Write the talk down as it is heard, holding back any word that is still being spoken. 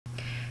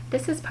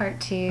This is part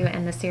 2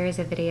 in the series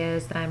of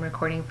videos that I'm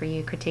recording for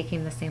you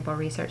critiquing the sample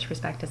research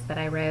prospectus that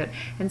I wrote,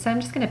 and so I'm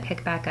just going to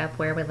pick back up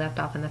where we left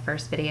off in the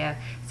first video.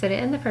 So to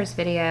end the first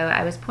video,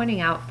 I was pointing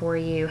out for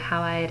you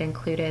how I had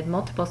included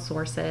multiple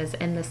sources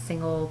in this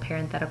single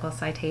parenthetical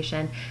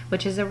citation,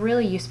 which is a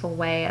really useful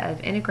way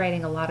of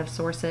integrating a lot of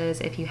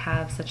sources if you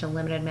have such a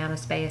limited amount of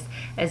space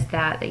as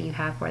that you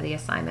have for the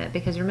assignment.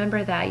 Because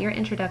remember that your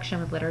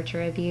introduction with literature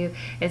review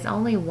is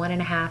only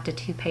 1.5 to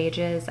 2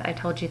 pages. I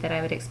told you that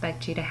I would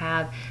expect you to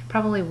have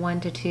probably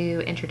 1 to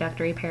 2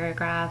 introductory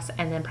paragraphs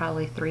and then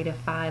probably 3 to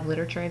 5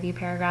 literature review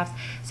paragraphs.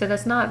 So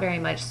that's not very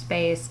much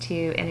space to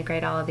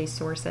integrate all of these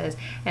sources.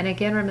 And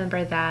again,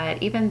 remember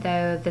that even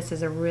though this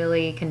is a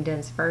really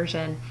condensed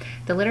version,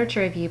 the literature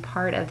review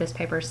part of this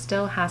paper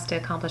still has to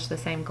accomplish the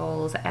same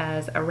goals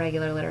as a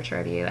regular literature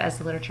review, as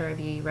the literature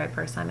review you wrote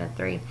for assignment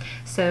 3.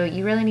 So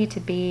you really need to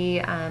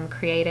be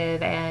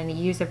creative and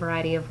use a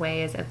variety of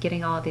ways of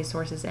getting all of these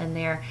sources in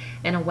there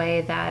in a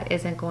way that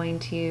isn't going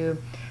to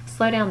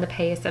slow down the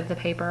pace of the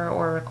paper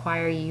or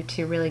require you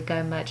to really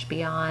go much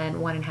beyond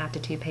 1.5 to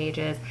 2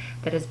 pages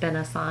that has been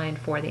assigned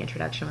for the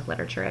introduction with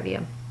literature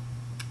review.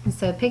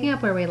 So picking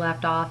up where we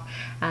left off,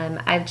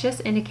 I've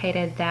just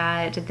indicated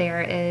that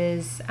there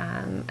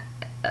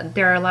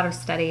are a lot of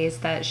studies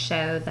that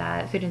show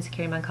that food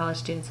insecurity among college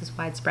students is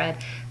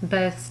widespread,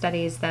 both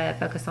studies that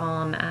focus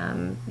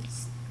on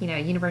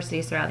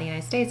universities throughout the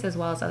United States as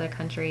well as other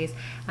countries.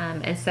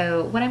 And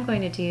so what I'm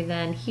going to do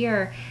then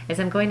here is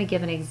I'm going to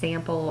give an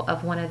example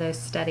of one of those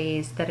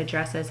studies that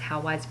addresses how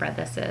widespread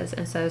this is.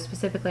 And so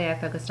specifically I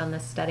focused on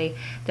this study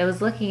that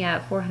was looking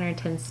at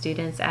 410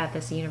 students at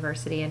this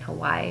university in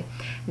Hawaii.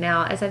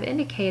 Now, as I've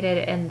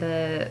indicated in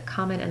the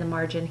comment in the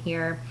margin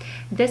here,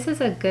 this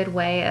is a good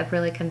way of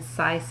really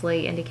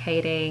concisely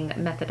indicating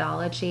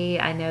methodology.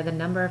 I know the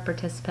number of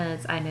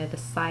participants, I know the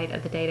site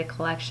of the data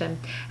collection.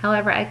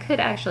 However, I could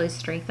actually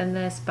strengthen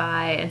this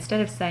by, instead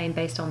of saying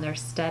based on their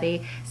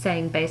study,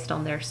 saying based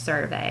on their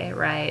survey,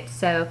 right?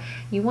 So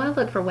you want to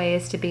look for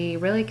ways to be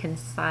really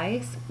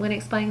concise when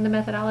explaining the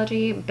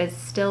methodology, but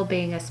still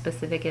being as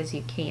specific as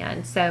you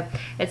can. So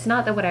it's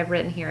not that what I've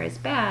written here is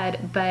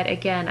bad, but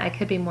again, I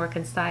could be more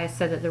concise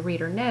so that the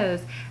reader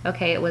knows,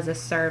 okay, it was a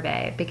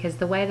survey, because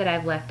the way that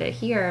I've left it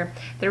here,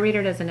 the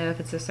reader doesn't know if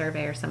it's a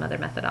survey or some other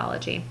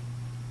methodology.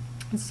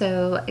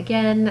 So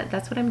again,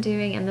 that's what I'm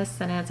doing in this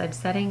sentence. I'm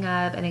setting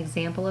up an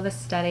example of a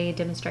study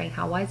demonstrating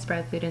how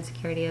widespread food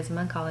insecurity is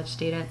among college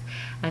students.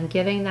 I'm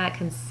giving that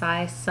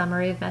concise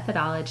summary of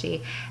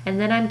methodology, and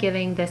then I'm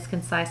giving this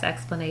concise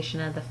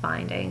explanation of the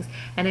findings.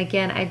 And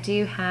again, I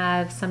do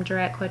have some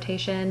direct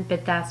quotation,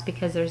 but that's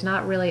because there's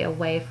not really a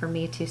way for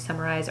me to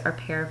summarize or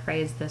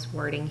paraphrase this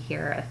wording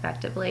here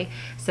effectively.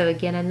 So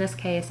again, in this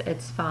case,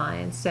 it's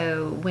fine.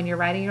 So when you're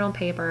writing your own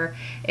paper,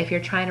 if you're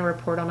trying to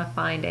report on a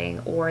finding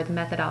or the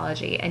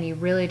methodology, and you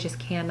really just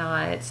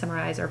cannot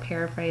summarize or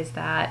paraphrase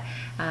that,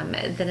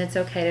 then it's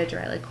okay to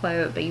directly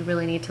quote, but you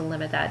really need to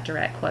limit that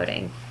direct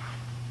quoting.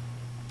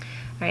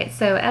 All right,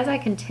 so as I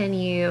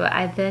continue,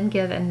 I then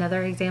give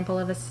another example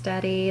of a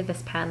study,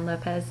 this Patton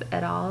Lopez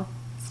et al.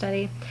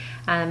 Study.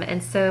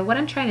 And so what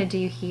I'm trying to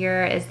do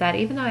here is that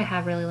even though I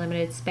have really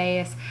limited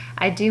space,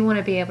 I do want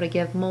to be able to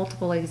give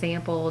multiple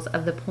examples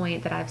of the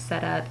point that I've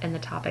set up in the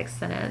topic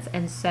sentence.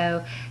 And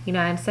so,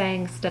 I'm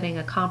saying studying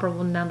a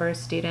comparable number of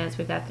students,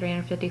 we've got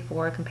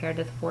 354 compared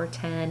to the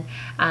 410.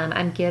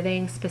 I'm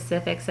giving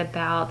specifics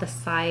about the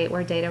site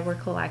where data were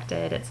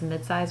collected. It's a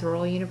mid-sized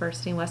rural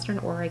university in Western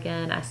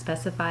Oregon. I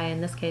specify in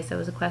this case it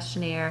was a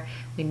questionnaire.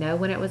 We know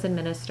when it was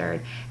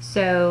administered.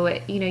 So,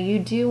 you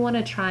do want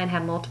to try and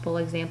have multiple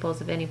examples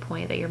of any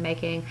point that you're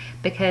making,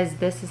 because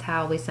this is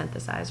how we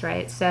synthesize,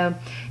 right? So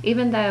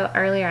even though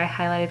earlier I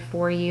highlighted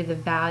for you the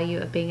value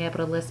of being able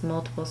to list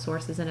multiple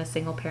sources in a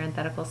single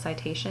parenthetical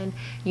citation,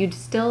 you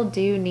still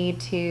do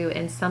need to,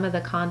 in some of the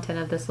content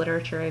of this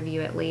literature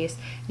review at least,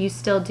 you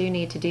still do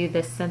need to do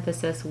this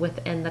synthesis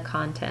within the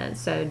content.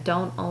 So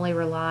don't only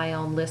rely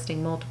on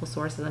listing multiple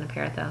sources in a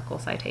parenthetical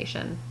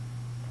citation.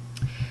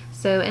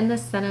 So in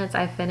this sentence,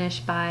 I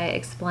finish by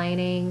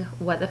explaining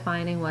what the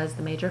finding was,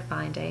 the major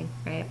finding,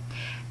 right?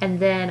 And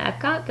then I've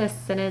got this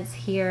sentence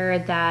here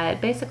that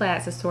basically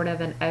acts as sort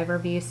of an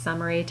overview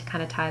summary to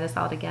kind of tie this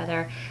all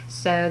together.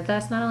 So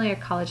thus, not only are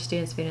college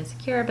students food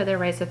insecure, but their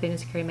rates of food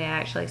insecurity may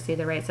actually exceed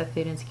the rates of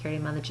food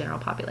insecurity among the general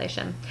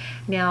population.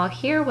 Now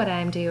here what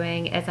I'm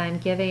doing is I'm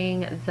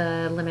giving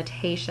the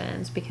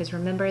limitations, because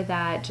remember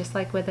that just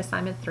like with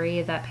assignment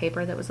 3, that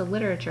paper that was a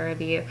literature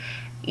review,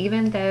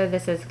 even though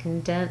this is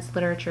condensed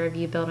literature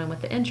review built in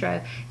with the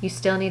intro, you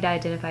still need to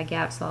identify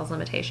gaps, flaws,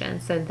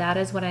 limitations. So that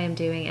is what I am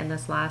doing in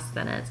this last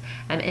sentence.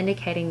 I'm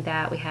indicating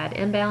that we had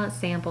imbalanced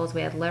samples,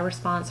 we had low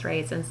response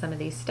rates in some of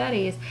these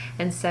studies,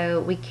 and so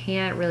we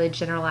can't really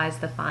generalize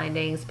the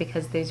findings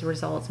because these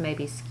results may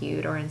be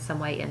skewed or in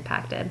some way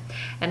impacted.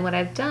 And what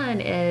I've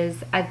done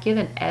is I've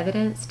given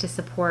evidence to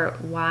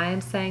support why I'm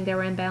saying there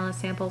were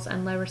imbalanced samples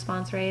and low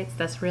response rates.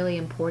 That's really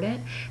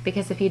important,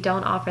 because if you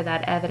don't offer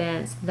that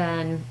evidence,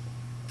 then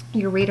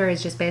your reader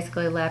is just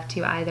basically left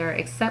to either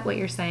accept what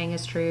you're saying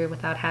is true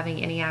without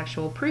having any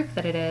actual proof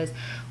that it is,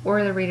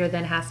 or the reader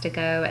then has to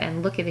go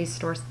and look at these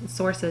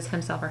sources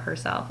himself or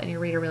herself, and your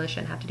reader really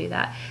shouldn't have to do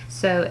that.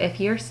 So if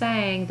you're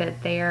saying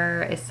that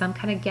there is some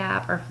kind of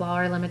gap or flaw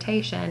or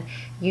limitation,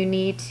 you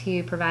need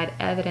to provide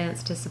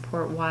evidence to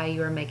support why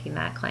you are making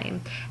that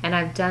claim. And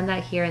I've done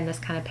that here in this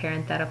kind of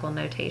parenthetical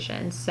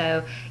notation.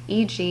 So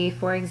e.g.,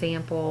 for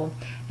example,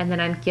 and then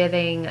I'm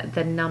giving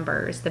the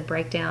numbers, the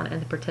breakdown,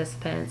 and the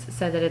participants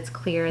so that it's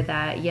clear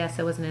that yes,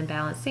 it was an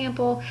imbalanced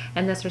sample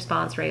and this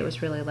response rate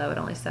was really low at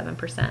only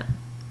 7%.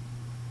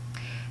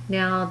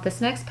 Now,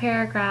 this next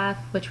paragraph,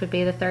 which would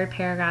be the third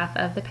paragraph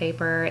of the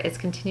paper, is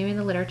continuing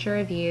the literature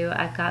review.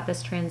 I've got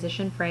this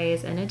transition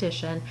phrase in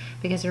addition,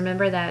 because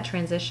remember that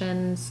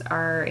transitions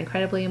are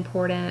incredibly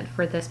important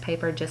for this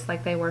paper, just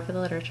like they were for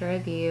the literature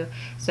review.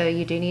 So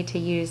you do need to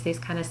use these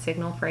kind of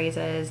signal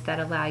phrases that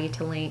allow you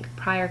to link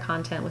prior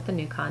content with the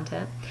new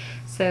content.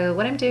 So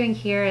what I'm doing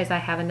here is I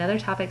have another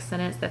topic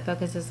sentence that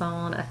focuses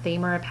on a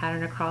theme or a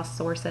pattern across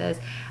sources.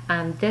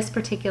 This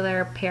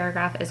particular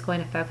paragraph is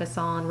going to focus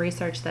on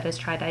research that has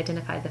tried to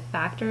identify the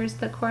factors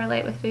that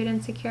correlate with food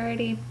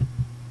insecurity.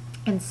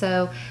 And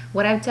so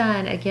what I've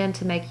done, again,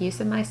 to make use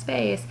of my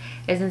space,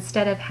 is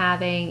instead of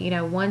having,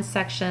 one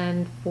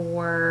section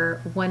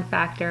for one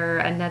factor,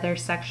 another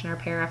section or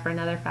paragraph for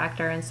another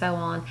factor, and so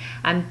on,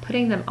 I'm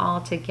putting them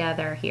all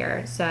together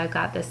here. So I've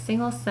got this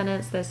single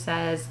sentence that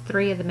says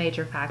 3 of the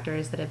major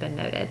factors that have been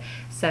noted.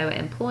 So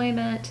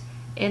employment,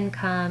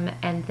 income,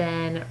 and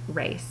then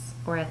race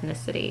or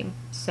ethnicity.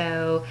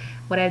 So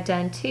what I've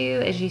done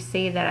too is you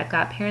see that I've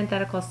got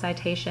parenthetical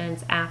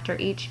citations after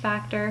each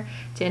factor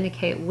to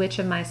indicate which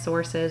of my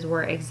sources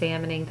were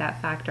examining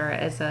that factor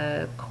as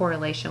a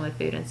correlation with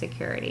food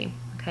insecurity.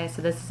 Okay,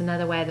 so this is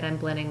another way that I'm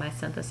blending my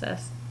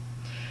synthesis.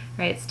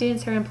 Right,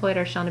 students who are employed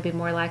are shown to be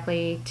more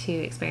likely to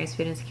experience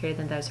food insecurity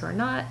than those who are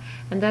not,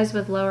 and those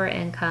with lower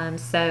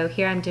incomes. So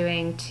here I'm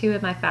doing 2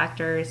 of my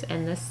factors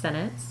in this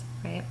sentence.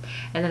 Right?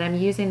 And then I'm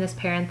using this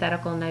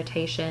parenthetical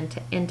notation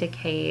to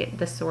indicate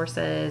the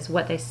sources,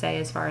 what they say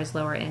as far as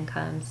lower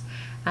incomes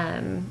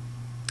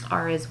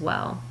are as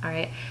well. All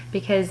right,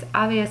 because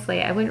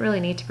obviously I wouldn't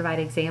really need to provide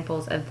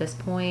examples of this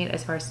point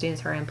as far as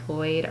students who are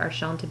employed are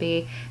shown to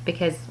be,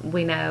 because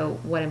we know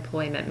what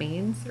employment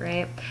means,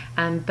 right?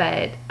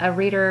 But a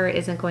reader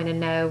isn't going to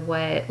know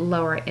what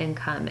lower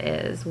income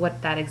is,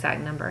 what that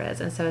exact number is,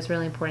 and so it's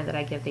really important that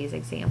I give these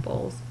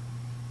examples.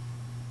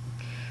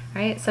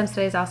 Right? Some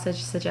studies also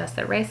suggest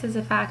that race is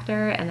a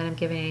factor, and then I'm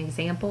giving an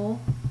example.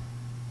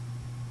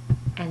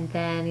 And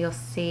then you'll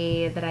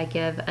see that I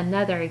give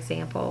another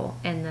example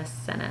in this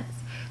sentence.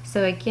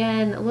 So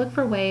again, look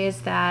for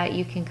ways that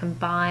you can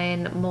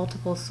combine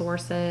multiple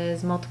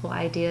sources, multiple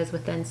ideas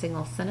within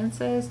single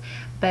sentences,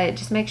 but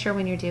just make sure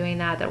when you're doing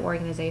that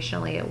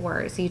organizationally it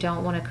works. You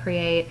don't want to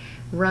create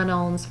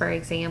run-ons, for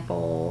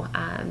example,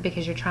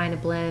 because you're trying to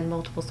blend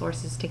multiple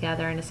sources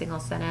together in a single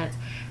sentence.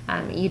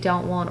 You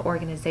don't want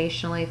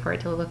organizationally for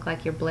it to look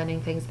like you're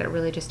blending things that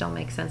really just don't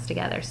make sense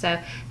together. So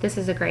this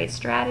is a great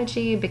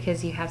strategy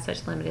because you have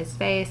such limited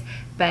space,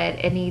 but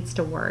it needs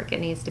to work. It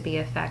needs to be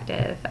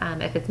effective.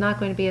 If it's not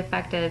going to be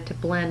effective to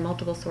blend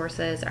multiple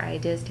sources or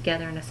ideas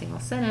together in a single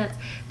sentence,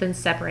 then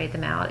separate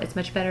them out. It's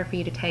much better for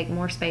you to take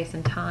more space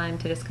and time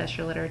to discuss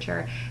your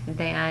literature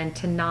than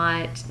to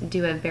not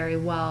do it very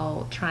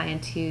well trying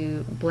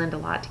to blend a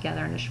lot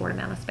together in a short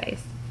amount of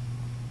space.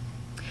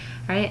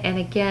 All right, and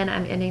again,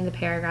 I'm ending the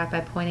paragraph by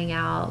pointing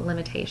out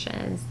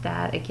limitations,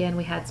 that again,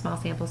 we had small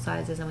sample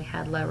sizes and we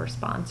had low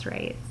response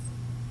rates.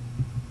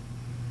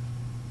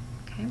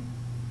 Okay.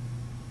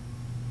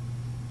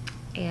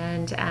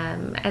 And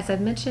as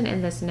I've mentioned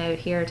in this note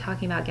here,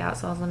 talking about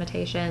Gauss-Law's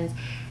limitations,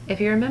 if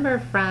you remember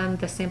from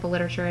the sample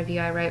literature review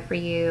I wrote for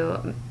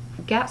you,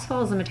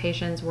 Gauss-Law's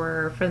limitations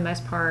were, for the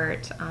most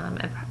part,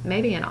 and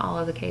maybe in all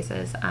of the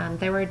cases,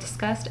 they were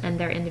discussed in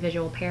their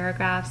individual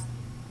paragraphs.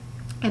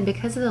 And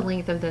because of the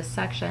length of this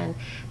section,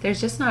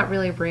 there's just not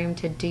really room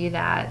to do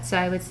that. So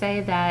I would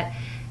say that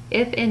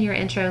if in your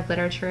intro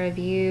literature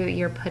review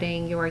you're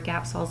putting your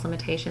Gauss-Law's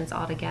limitations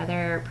all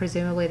together,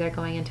 presumably they're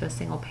going into a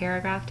single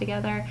paragraph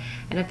together.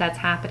 And if that's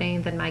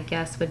happening, then my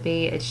guess would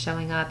be it's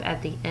showing up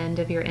at the end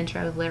of your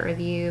intro lit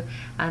review,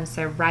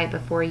 so right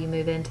before you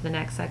move into the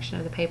next section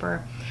of the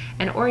paper.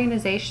 And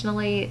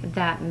organizationally,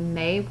 that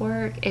may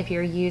work if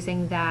you're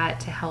using that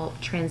to help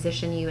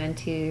transition you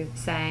into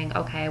saying,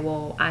 okay,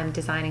 well, I'm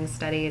designing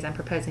studies, I'm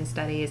proposing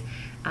studies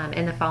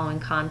in the following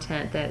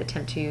content that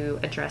attempt to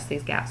address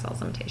these Gauss-Law's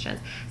limitations.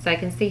 So I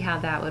can see how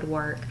that would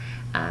work.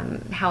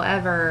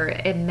 However,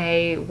 it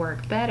may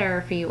work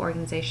better for you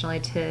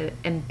organizationally to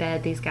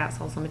embed these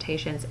Gauss-Law's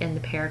limitations in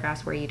the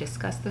paragraphs where you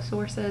discuss the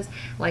sources,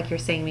 like you're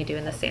seeing me do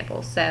in the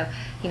samples. So,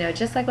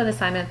 just like with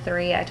assignment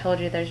 3, I told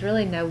you there's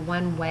really no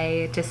one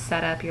way to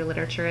set up your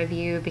literature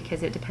review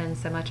because it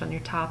depends so much on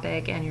your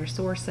topic and your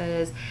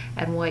sources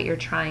and what you're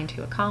trying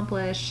to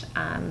accomplish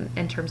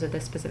in terms of the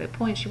specific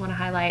points you want to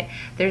highlight.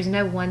 There's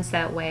no one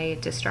set way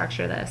to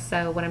structure this.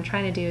 So what I'm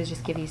trying to do is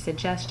just give you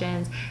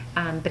suggestions,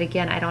 but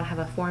again, I don't have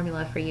a formula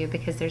formula for you,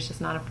 because there's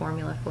just not a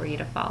formula for you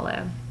to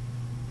follow.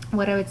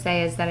 What I would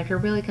say is that if you're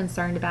really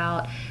concerned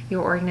about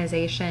your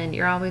organization,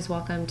 you're always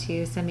welcome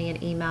to send me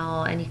an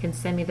email, and you can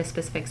send me the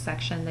specific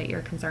section that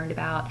you're concerned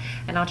about,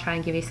 and I'll try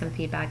and give you some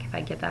feedback if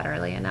I get that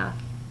early enough.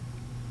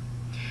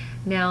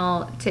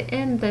 Now, to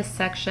end this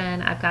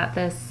section, I've got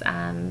this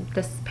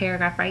this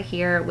paragraph right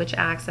here, which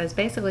acts as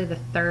basically the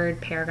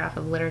third paragraph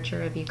of literature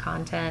review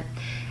content.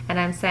 And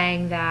I'm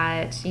saying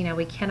that, you know,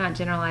 we cannot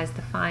generalize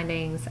the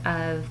findings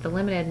of the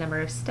limited number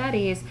of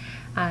studies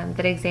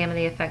that examine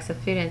the effects of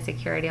food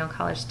insecurity on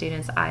college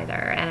students either.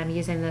 And I'm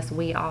using this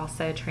 "we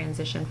also"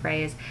 transition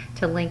phrase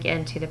to link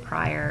into the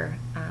prior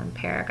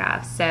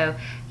paragraph. So,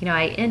 you know,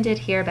 I ended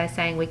here by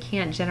saying we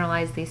can't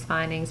generalize these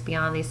findings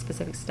beyond these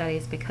specific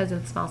studies because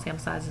of the small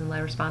sample sizes and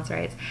low response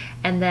rates.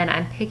 And then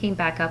I'm picking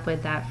back up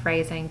with that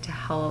phrasing to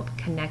help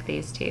connect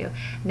these two.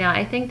 Now,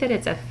 I think that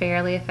it's a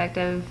fairly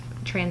effective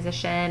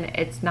transition.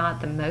 It's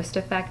not the most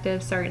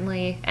effective,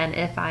 certainly, and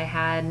if I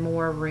had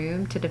more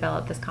room to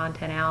develop this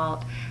content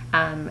out,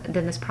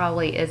 then this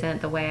probably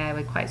isn't the way I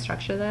would quite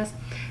structure this,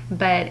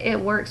 but it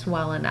works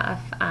well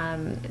enough.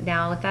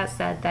 Now, with that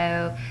said,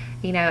 though,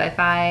 you know, if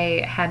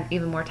I had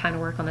even more time to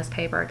work on this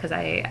paper, because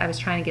I was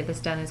trying to get this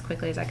done as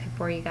quickly as I could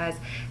for you guys,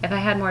 if I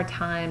had more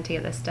time to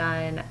get this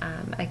done,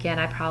 again,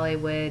 I probably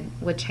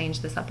would change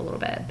this up a little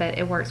bit, but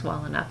it works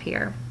well enough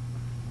here.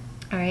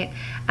 All right,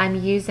 I'm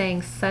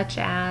using "such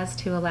as"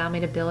 to allow me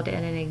to build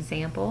in an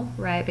example,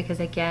 right? Because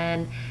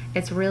again,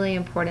 it's really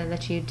important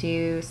that you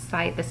do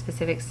cite the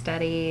specific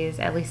studies,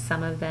 at least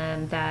some of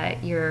them,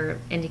 that you're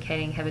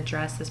indicating have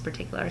addressed this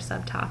particular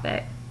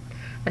subtopic.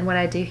 And what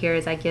I do here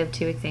is I give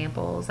two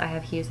examples. I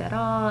have Hughes et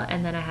al.,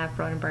 and then I have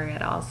Frodenberg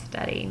et al.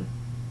 Study.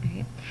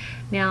 Okay.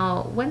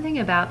 Now, one thing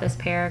about this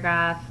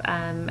paragraph,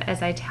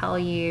 as I tell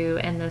you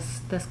in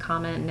this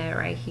comment note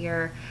right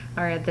here,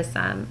 or this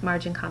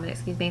margin comment,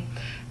 excuse me,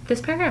 this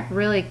paragraph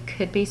really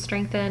could be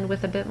strengthened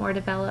with a bit more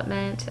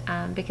development,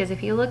 because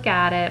if you look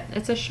at it,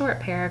 it's a short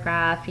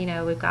paragraph. You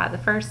know, we've got the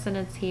first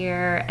sentence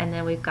here, and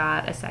then we've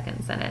got a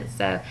second sentence.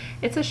 So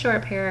it's a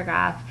short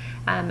paragraph,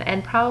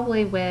 and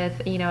probably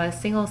with, you know, a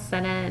single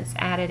sentence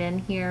added in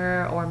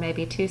here, or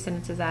maybe two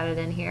sentences added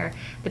in here,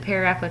 the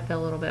paragraph would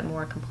feel a little bit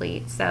more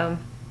complete. So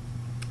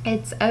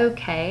it's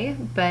okay,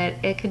 but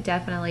it could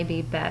definitely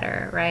be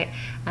better, right?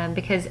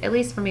 Because at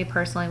least for me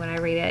personally, when I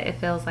read it, it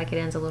feels like it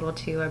ends a little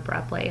too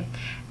abruptly.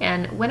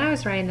 And when I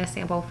was writing this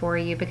sample for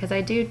you, because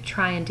I do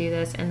try and do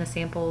this in the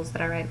samples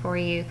that I write for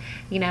you,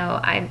 you know,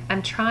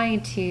 I'm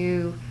trying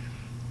to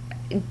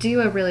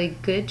do a really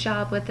good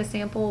job with the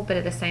sample, but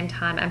at the same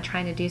time, I'm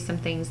trying to do some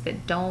things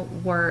that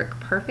don't work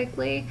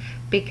perfectly,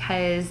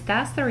 because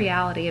that's the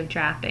reality of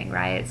drafting,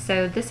 right?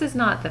 So this is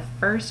not the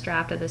first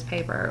draft of this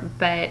paper,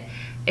 but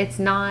it's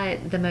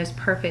not the most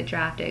perfect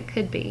draft it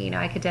could be. You know,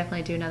 I could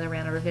definitely do another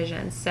round of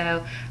revisions.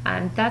 So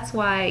that's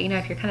why, you know,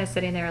 if you're kind of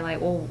sitting there like,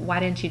 well, why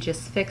didn't you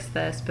just fix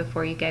this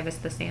before you gave us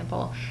the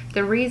sample?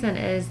 The reason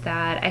is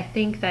that I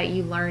think that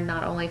you learn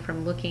not only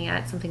from looking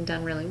at something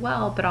done really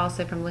well, but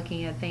also from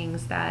looking at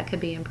things that could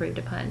be improved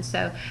upon.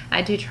 So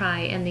I do try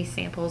in these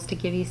samples to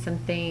give you some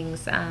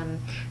things,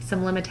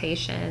 some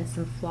limitations,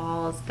 some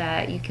flaws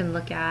that you can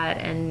look at,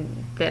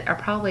 and that are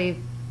probably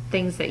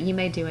things that you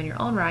may do in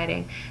your own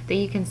writing that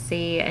you can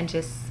see and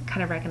just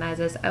kind of recognize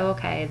as, oh,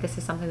 okay, this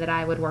is something that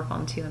I would work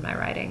on too in my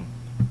writing.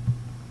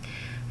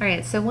 All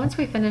right, so once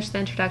we finish the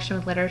introduction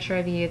with literature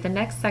review, the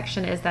next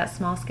section is that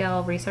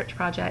small-scale research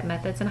project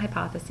methods and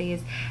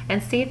hypotheses.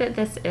 And see that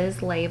this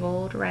is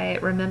labeled,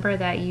 right? Remember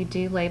that you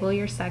do label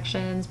your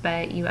sections,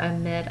 but you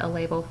omit a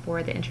label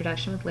for the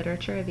introduction with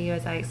literature review,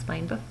 as I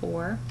explained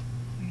before.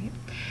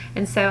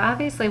 And so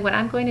obviously what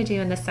I'm going to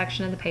do in this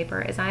section of the paper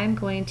is I am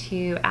going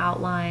to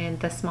outline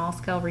the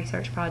small-scale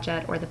research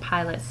project, or the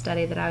pilot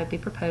study, that I would be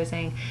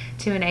proposing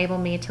to enable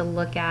me to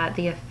look at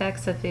the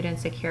effects of food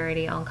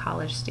insecurity on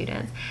college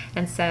students.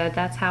 And so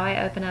that's how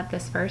I open up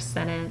this first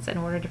sentence, in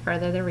order to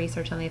further the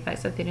research on the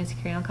effects of food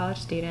insecurity on college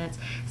students.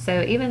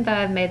 So even though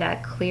I've made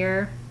that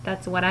clear,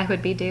 that's what I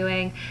would be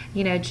doing,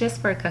 you know,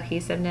 just for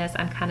cohesiveness,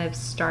 I'm kind of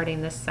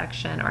starting this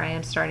section, or I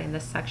am starting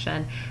this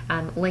section,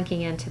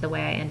 linking into the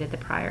way I ended the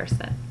prior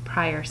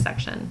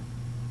section.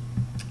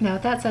 Now,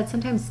 with that said,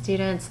 sometimes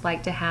students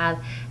like to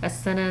have a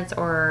sentence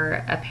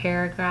or a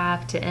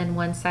paragraph to end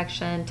one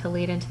section to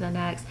lead into the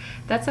next.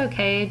 That's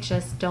okay,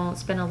 just don't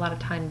spend a lot of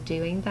time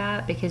doing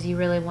that, because you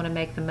really want to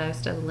make the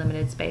most of the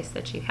limited space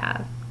that you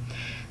have.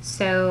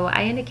 So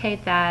I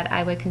indicate that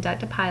I would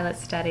conduct a pilot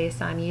study,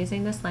 so I'm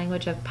using this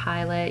language of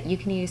pilot. You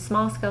can use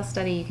small-scale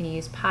study, you can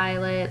use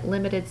pilot,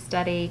 limited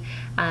study,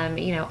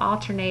 you know,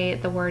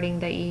 alternate the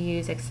wording that you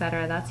use,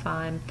 etc. That's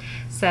fine.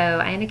 So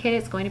I indicate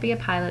it's going to be a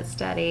pilot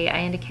study. I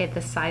indicate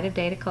the site of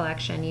data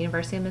collection,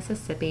 University of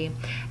Mississippi,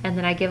 and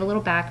then I give a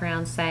little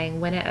background saying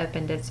when it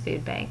opened its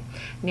food bank.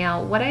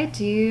 Now, what I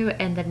do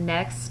in the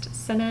next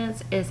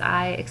sentence is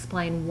I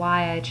explain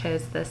why I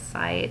chose this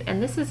site,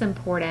 and this is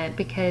important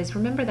because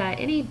remember that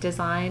any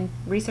any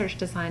research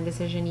design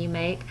decision you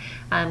make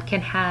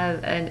can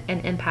have an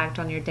impact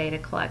on your data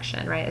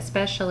collection, right?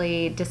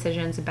 Especially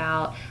decisions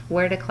about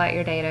where to collect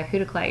your data, who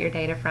to collect your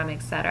data from,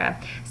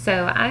 etc.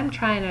 So I'm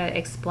trying to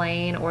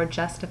explain or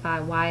justify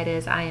why it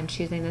is I am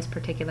choosing this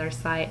particular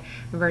site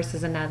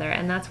versus another,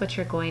 and that's what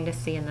you're going to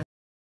see in this